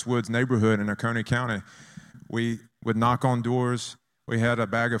Northwest Woods neighborhood in Oconee County. We would knock on doors. We had a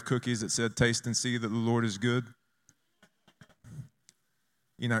bag of cookies that said, taste and see that the Lord is good.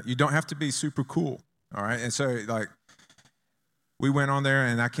 You don't have to be super cool, all right? And so, we went on there,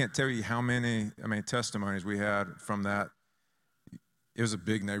 and I can't tell you how many testimonies we had from that. It was a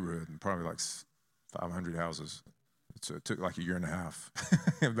big neighborhood, probably 500 houses. So it took a year and a half.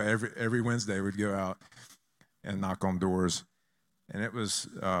 But every Wednesday we'd go out and knock on doors. And it was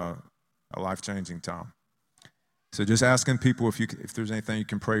a life-changing time. So just asking people if there's anything you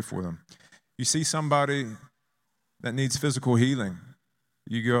can pray for them. You see somebody that needs physical healing.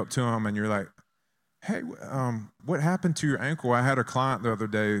 You go up to them and you're like, hey, what happened to your ankle? I had a client the other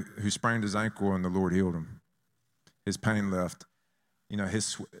day who sprained his ankle and the Lord healed him. His pain left.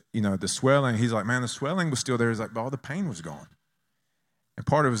 The swelling, he's like, man, the swelling was still there. He's like, but all the pain was gone. And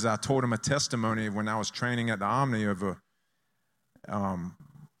part of it was I told him a testimony when I was training at the Omni of a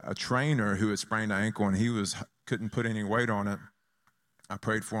trainer who had sprained an ankle and he couldn't put any weight on it. I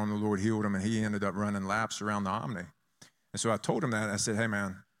prayed for him, the Lord healed him, and he ended up running laps around the Omni. And so I told him that. I said, hey,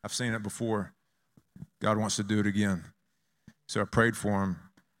 man, I've seen it before. God wants to do it again. So I prayed for him.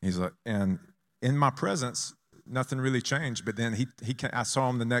 He's like, and in my presence, nothing really changed. But then I saw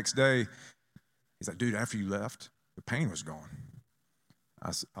him the next day. He's like, dude, after you left, the pain was gone. I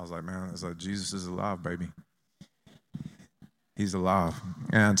was like, man, I was like, Jesus is alive, baby. He's alive.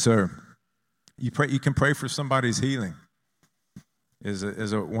 And so you can pray for somebody's healing is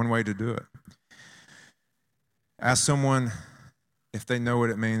a one way to do it. Ask someone if they know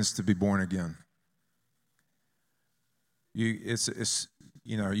what it means to be born again.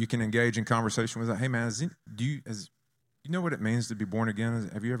 You can engage in conversation with them. Hey, man, do you know what it means to be born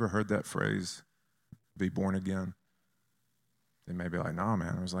again? Have you ever heard that phrase, be born again? They may be like, no,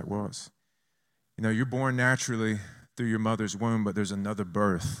 man. I was like, well, you're born naturally through your mother's womb, but there's another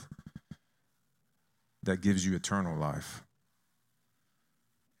birth that gives you eternal life.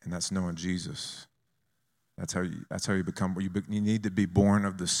 And that's knowing Jesus. That's how you become. You need to be born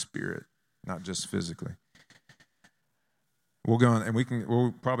of the Spirit, not just physically.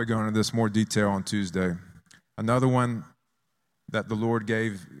 We'll probably go into this more detail on Tuesday. Another one that the Lord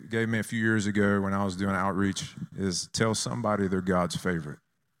gave me a few years ago when I was doing outreach is tell somebody they're God's favorite.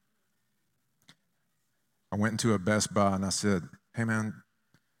 I went into a Best Buy and I said, hey, man,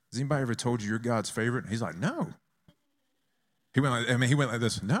 has anybody ever told you you're God's favorite? He's like, no. He went like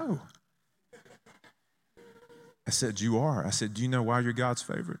this, no. I said, you are. I said, do you know why you're God's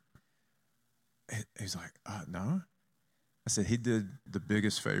favorite? He's like, no. I said, he did the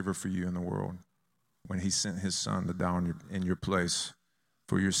biggest favor for you in the world when he sent his son to die in your place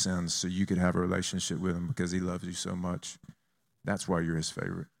for your sins so you could have a relationship with him because he loves you so much. That's why you're his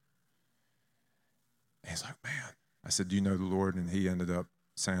favorite. And he's like, man. I said, do you know the Lord? And he ended up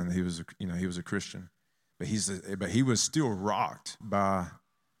saying that he was a Christian. But he was still rocked by,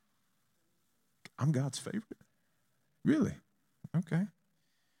 I'm God's favorite? Really? Okay.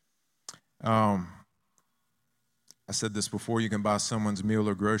 I said this before, you can buy someone's meal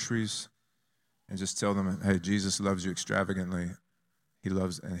or groceries and just tell them, hey, Jesus loves you extravagantly. He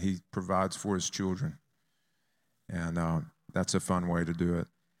loves and he provides for his children. And that's a fun way to do it.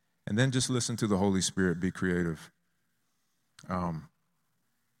 And then just listen to the Holy Spirit, be creative.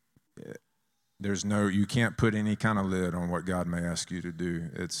 You can't put any kind of lid on what God may ask you to do.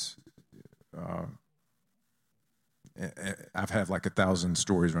 I've had like 1,000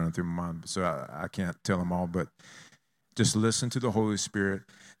 stories running through my mind, so I can't tell them all, but just listen to the Holy Spirit.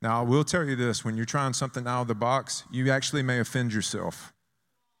 Now, I will tell you this, when you're trying something out of the box, you actually may offend yourself.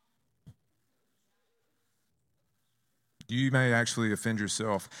 You may actually offend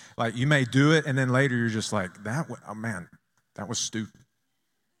yourself. Like, you may do it, and then later you're just like, that was stupid.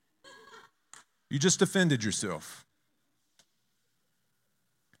 You just offended yourself.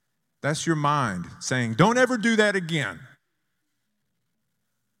 That's your mind saying, don't ever do that again.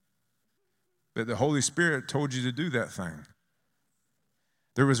 But the Holy Spirit told you to do that thing.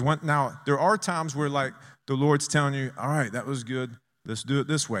 Now, there are times where like the Lord's telling you, all right, that was good. Let's do it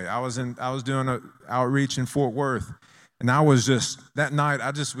this way. I was doing an outreach in Fort Worth, and that night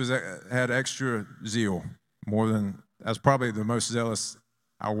I just had extra zeal, I was probably the most zealous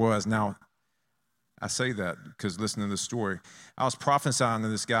I was. Now, I say that because listening to the story, I was prophesying to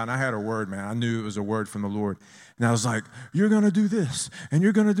this guy, and I had a word, man. I knew it was a word from the Lord. And I was like, you're going to do this, and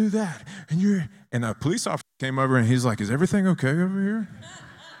you're going to do that. And a police officer came over, and he's like, is everything okay over here?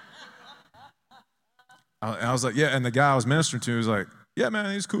 I was like, yeah. And the guy I was ministering to was like, yeah,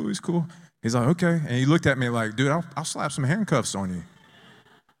 man, he's cool. He's like, okay. And he looked at me like, dude, I'll slap some handcuffs on you.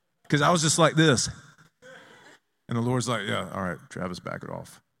 Because I was just like this. And the Lord's like, yeah, all right, Travis, back it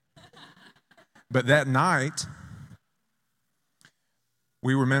off. But that night,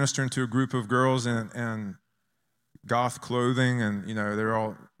 we were ministering to a group of girls in goth clothing, and, they're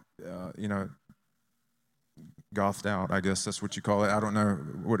all, gothed out, I guess that's what you call it. I don't know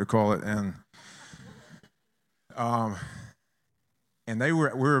what to call it. And I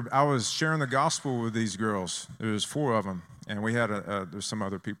was sharing the gospel with these girls. There was 4 of them, and we had there's some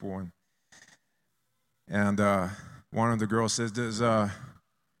other people. And one of the girls says,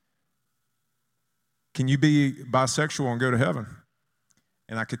 can you be bisexual and go to heaven?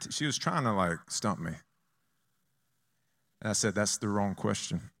 And she was trying to like stump me. And I said, that's the wrong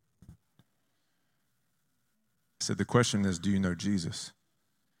question. I said, the question is, do you know Jesus?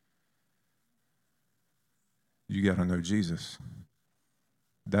 You got to know Jesus.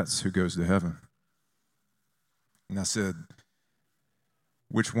 That's who goes to heaven. And I said,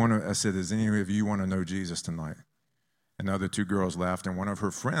 I said, does any of you want to know Jesus tonight? And the other two girls laughed, and one of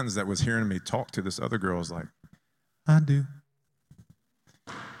her friends that was hearing me talk to this other girl was like, I do.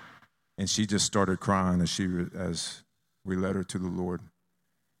 And she just started crying as we led her to the Lord.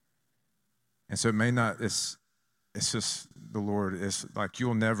 And so it's just the Lord. It's like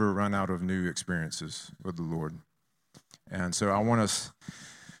you'll never run out of new experiences with the Lord. And so I want us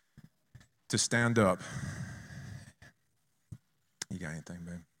to stand up. You got anything,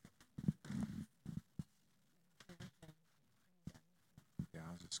 babe? Yeah,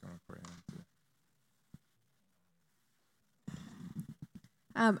 I was just going to pray.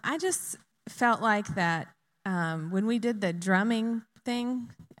 I just felt like that when we did the drumming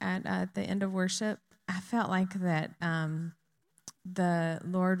thing at the end of worship, I felt like that the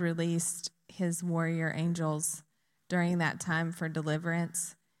Lord released his warrior angels during that time for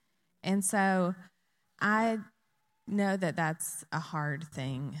deliverance. And so I know that that's a hard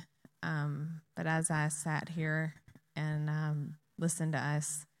thing. But as I sat here and listened to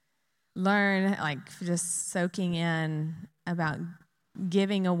us learn, like just soaking in about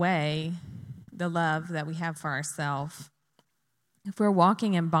giving away the love that we have for ourselves, if we're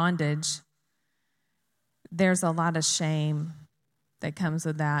walking in bondage, there's a lot of shame that comes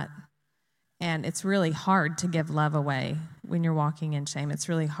with that. And it's really hard to give love away when you're walking in shame. It's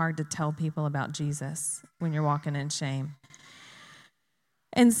really hard to tell people about Jesus when you're walking in shame.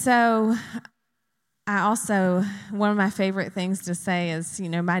 And so one of my favorite things to say is,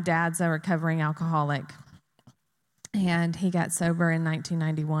 my dad's a recovering alcoholic, and he got sober in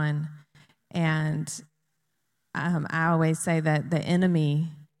 1991. And I always say that the enemy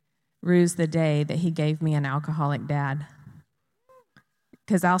rues the day that he gave me an alcoholic dad,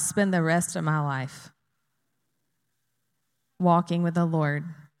 because I'll spend the rest of my life walking with the Lord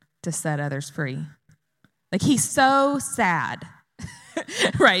to set others free. Like, he's so sad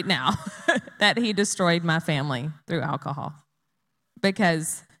right now that he destroyed my family through alcohol,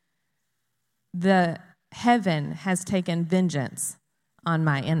 because the heaven has taken vengeance on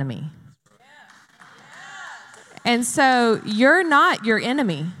my enemy. And so you're not your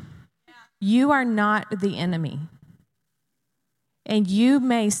enemy. You are not the enemy. And you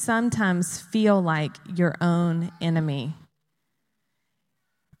may sometimes feel like your own enemy.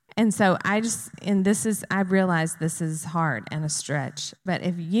 And so I realize this is hard and a stretch. But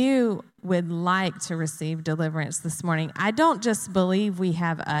if you would like to receive deliverance this morning, I don't just believe we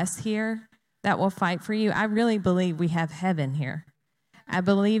have us here that will fight for you. I really believe we have heaven here. I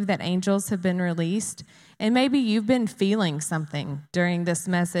believe that angels have been released. And maybe you've been feeling something during this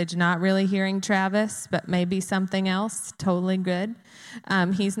message, not really hearing Travis, but maybe something else, totally good.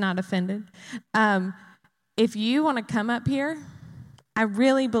 He's not offended. If you want to come up here, I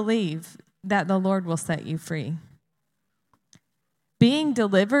really believe that the Lord will set you free. Being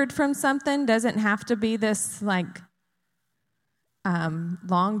delivered from something doesn't have to be this long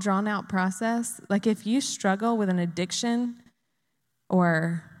drawn out process. Like, if you struggle with an addiction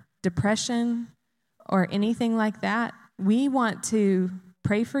or depression or anything like that, we want to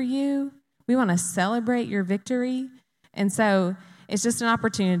pray for you. We want to celebrate your victory. And so it's just an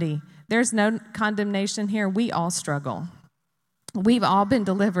opportunity. There's no condemnation here. We all struggle. We've all been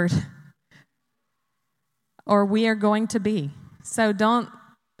delivered, or we are going to be. So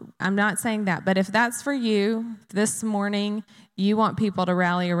I'm not saying that, but if that's for you this morning, you want people to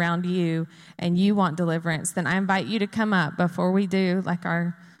rally around you and you want deliverance, then I invite you to come up before we do like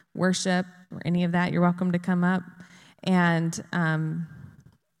our worship or any of that. You're welcome to come up, and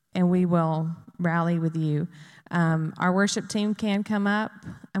we will rally with you. Our worship team can come up.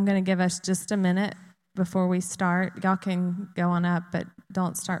 I'm going to give us just a minute before we start. Y'all can go on up, but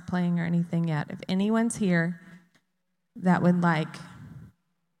don't start playing or anything yet. If anyone's here that would like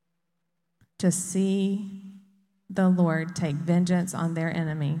to see the Lord take vengeance on their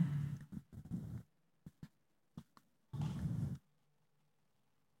enemy,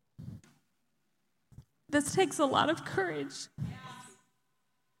 this takes a lot of courage.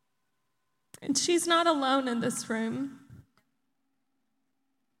 And she's not alone in this room.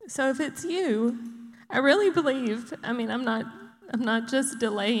 So if it's you, I really believe, I'm not just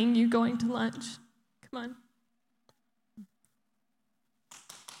delaying you going to lunch. Come on.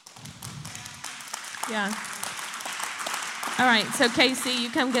 Yeah. All right, so Casey, you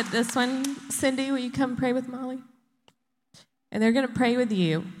come get this one. Cindy, will you come pray with Molly? And they're going to pray with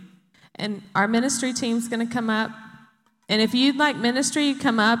you. And our ministry team's going to come up. And if you'd like ministry,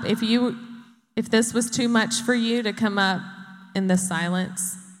 come up. If this was too much for you to come up in the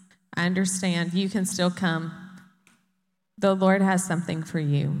silence, I understand. You can still come. The Lord has something for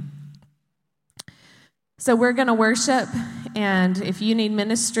you. So we're going to worship, And if you need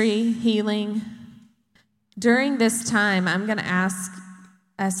ministry, healing, during this time, I'm going to ask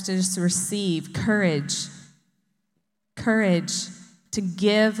us to just receive courage to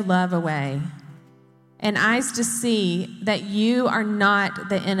give love away, and eyes to see that you are not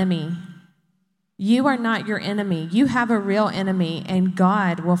the enemy. You are not your enemy. You have a real enemy, and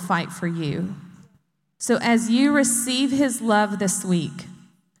God will fight for you. So as you receive his love this week,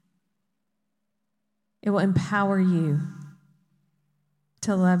 it will empower you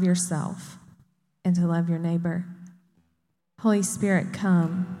to love yourself and to love your neighbor. Holy Spirit,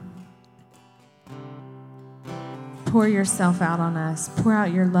 come. Pour yourself out on us. Pour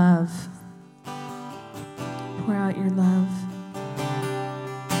out your love. Pour out your love.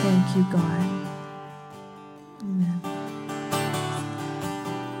 Thank you, God. Amen.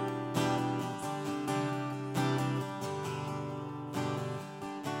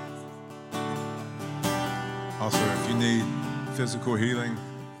 Also, if you need physical healing,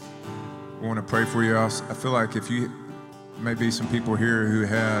 we want to pray for you. I feel like if you, maybe some people here who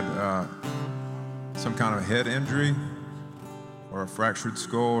had some kind of head injury or a fractured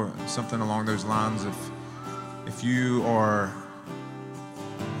skull or something along those lines, if you are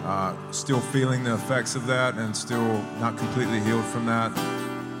still feeling the effects of that and still not completely healed from that,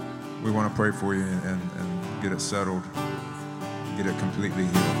 we want to pray for you and get it settled, get it completely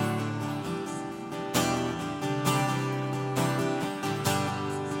healed.